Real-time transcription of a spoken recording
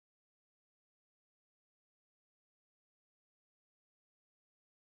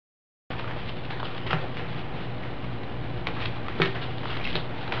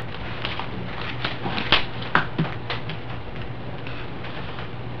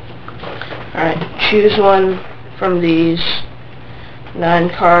Alright, choose one from these 9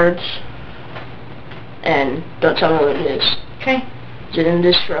 cards, and don't tell me what it is. Okay. Is it in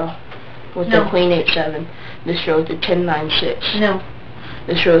this row with No. the Queen 8-7? This row with the 10-9-6? No.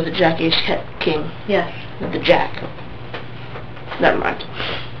 This row with the Jack Ace King? Yes. With the Jack? Never mind.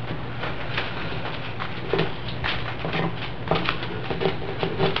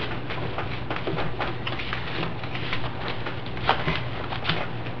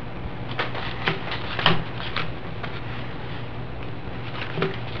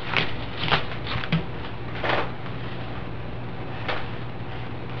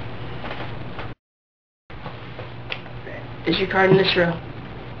 Is your card in this row?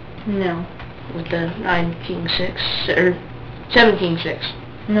 No. With the 9-King-6, or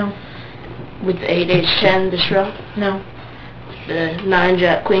 7-King-6? No. With the 8-Ace-10, this row? No. With the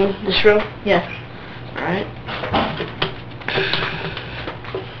 9-Jack-Queen, this row? Yes. Alright.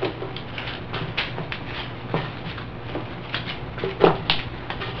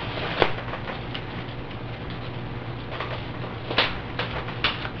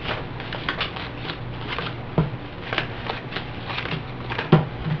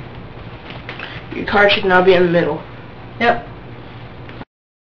 Your card should now be in the middle. Yep.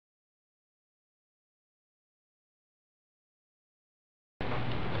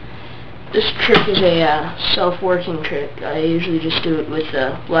 This trick is a self-working trick. I usually just do it with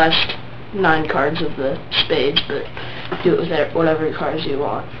the last 9 cards of the spades, but do it with whatever cards you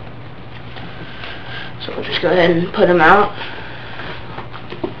want. So we'll just go ahead and put them out.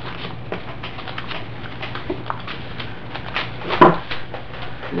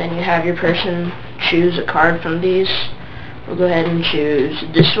 And then you have your person choose a card from these. We'll go ahead and choose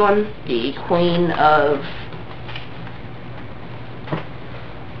this one, the Queen of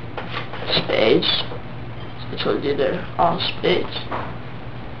Spades. I told you they're all spades.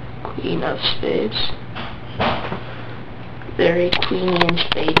 Queen of Spades. Very queeny and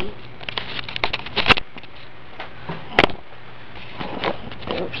spadey.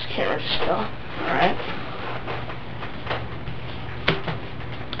 Oops, camera still. Alright.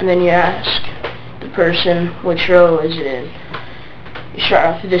 And then you ask the person which row is it in. You start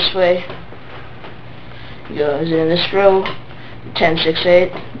off this way. You go, is it in this row?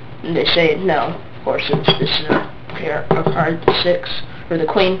 10-6-8. And they say no. Of course, since this is a card, the 6 or the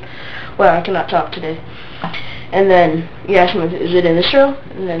Queen. Well, I cannot talk today. And then you ask them, is it in this row?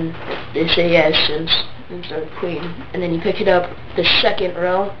 And then they say yes, since it's the Queen. And then you pick it up the second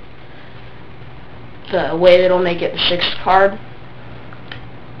row, the way that'll make it the 6th card.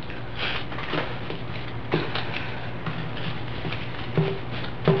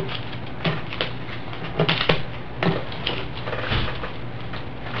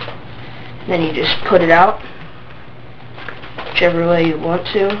 Then you just put it out, whichever way you want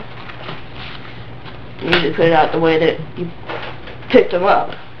to. You usually put it out the way that you picked them up.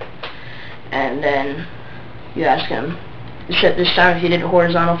 And then you ask them, this time if you did it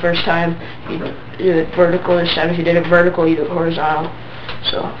horizontal first time, you do it vertical. This time if you did it vertical, you do it horizontal.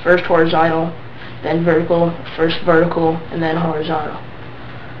 So first horizontal, then vertical, first vertical, and then horizontal.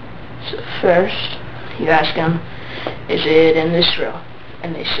 So first, you ask them, is it in this row?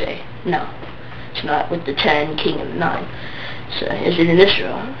 And they say, no, it's not, with the 10, King, and 9. So, is it in this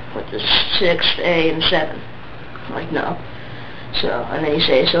row? With the 6, 8, and 7? Like, no. So, and then you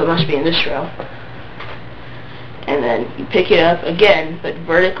say, so it must be in this row. And then you pick it up again, but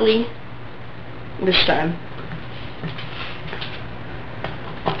vertically, this time.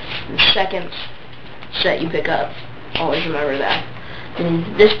 The second set you pick up. Always remember that.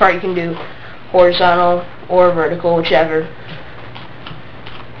 And this part you can do horizontal or vertical, whichever.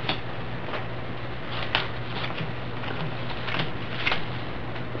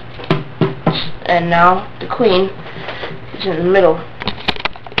 And now the Queen is in the middle.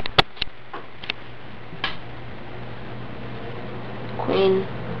 Queen